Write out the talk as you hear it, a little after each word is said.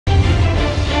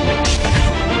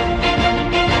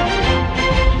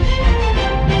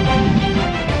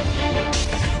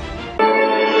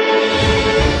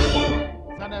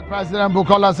President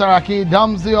Bukola Saraki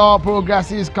dumps the All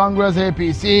Progressives Congress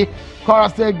APC. Kwara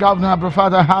State Governor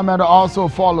Prophet Ahmed also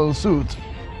follows suit.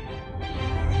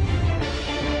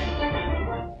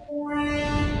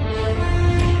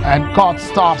 And court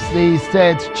stops the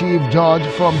state chief judge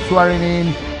from swearing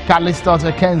in Callisto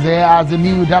Kenze as the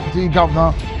new deputy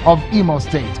governor of Imo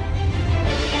State.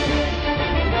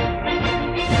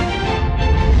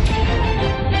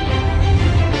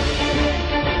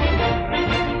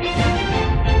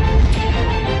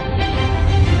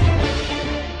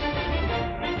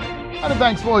 And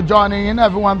thanks for joining in,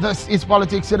 everyone. This is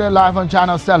Politics Today live on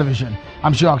Channels Television.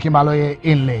 I'm Saraki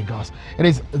in Lagos. It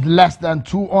is less than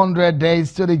 200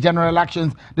 days to the general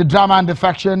elections. The drama and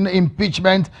defection,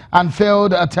 impeachment, and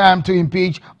failed attempt to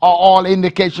impeach are all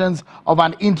indications of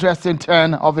an interesting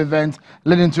turn of events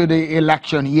leading to the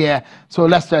election year. So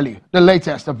let's tell you the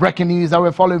latest, the breaking news that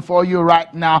we're following for you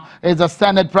right now is the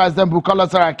Senate President Bukola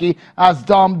Saraki has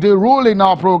dumped the ruling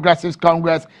All Progressives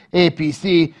Congress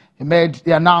APC. He made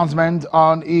the announcement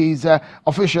on his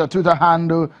official Twitter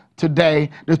handle today.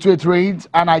 The tweet reads,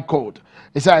 and I quote,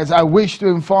 it says, "I wish to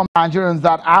inform Nigerians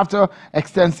that after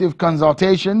extensive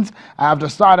consultations, I have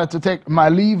decided to take my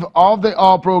leave of the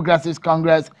All Progressives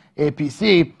Congress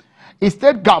APC. His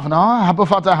state governor,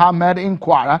 Prophet Ahmed in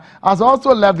Kwara, has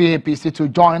also left the APC to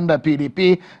join the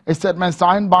PDP. A statement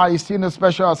signed by his senior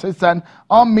special assistant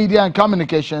on media and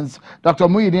communications, Dr.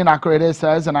 Muhyiddin Akorede,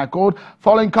 says, and I quote,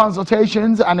 following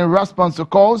consultations and in response to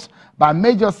calls by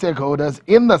major stakeholders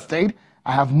in the state,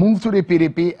 I have moved to the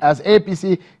PDP as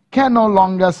APC can no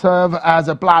longer serve as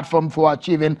a platform for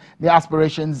achieving the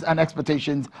aspirations and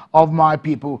expectations of my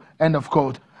people," end of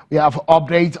quote. We have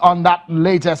updates on that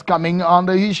latest coming on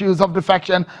the issues of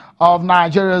defection of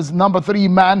Nigeria's number 3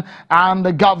 man and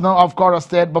the governor of Kwara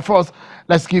State. But first,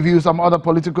 let's give you some other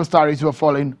political stories we're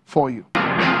following for you.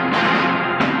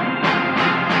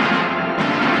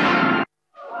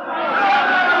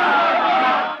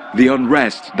 The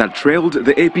unrest that trailed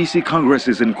the APC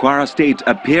congresses in Kwara State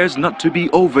appears not to be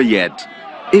over yet,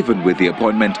 even with the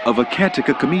appointment of a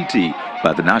caretaker committee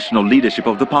by the national leadership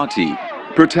of the party.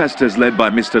 Protesters led by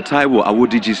Mr. Taiwo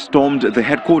Awodiji stormed the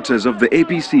headquarters of the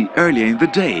APC earlier in the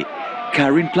day,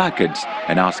 carrying placards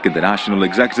and asking the National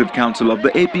Executive Council of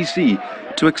the APC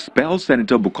to expel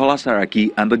Senator Bukola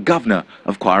Saraki and the governor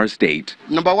of Kwara State.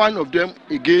 Number one of them,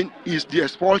 again, is the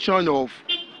expulsion of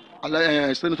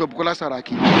Senator Bukola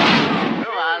Saraki.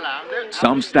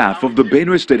 Some staff of the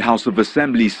Benue State House of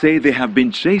Assembly say they have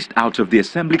been chased out of the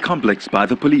assembly complex by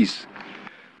the police.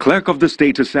 Clerk of the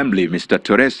State Assembly, Mr.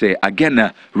 Torese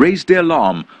Agena, raised the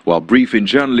alarm while briefing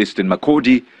journalists in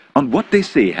Makurdi on what they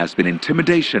say has been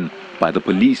intimidation by the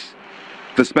police.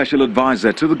 The special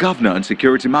advisor to the governor on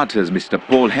security matters, Mr.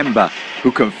 Paul Hemba,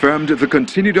 who confirmed the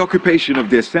continued occupation of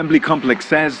the assembly complex,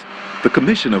 says the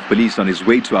commissioner of police on his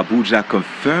way to Abuja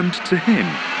confirmed to him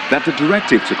that the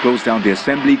directive to close down the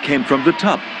assembly came from the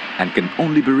top and can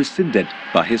only be rescinded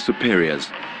by his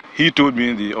superiors. He told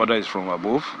me the order is from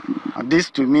above. This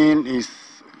to me is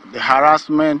the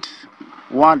harassment,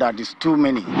 one that is too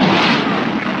many.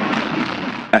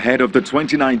 Ahead of the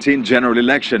 2019 general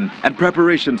election and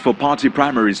preparation for party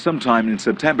primaries sometime in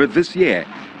September this year,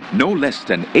 no less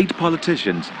than 8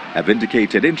 politicians have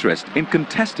indicated interest in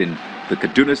contesting the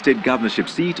Kaduna State governorship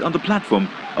seat on the platform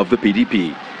of the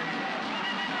PDP.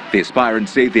 The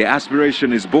aspirants say their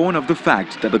aspiration is born of the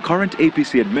fact that the current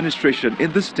APC administration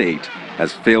in the state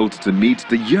has failed to meet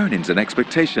the yearnings and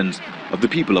expectations of the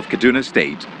people of Kaduna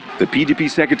State. The PDP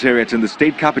secretariat in the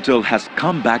state capital has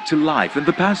come back to life in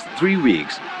the past 3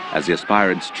 weeks as the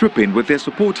aspirants troop in with their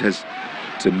supporters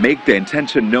to make their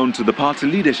intention known to the party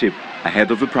leadership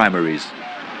ahead of the primaries.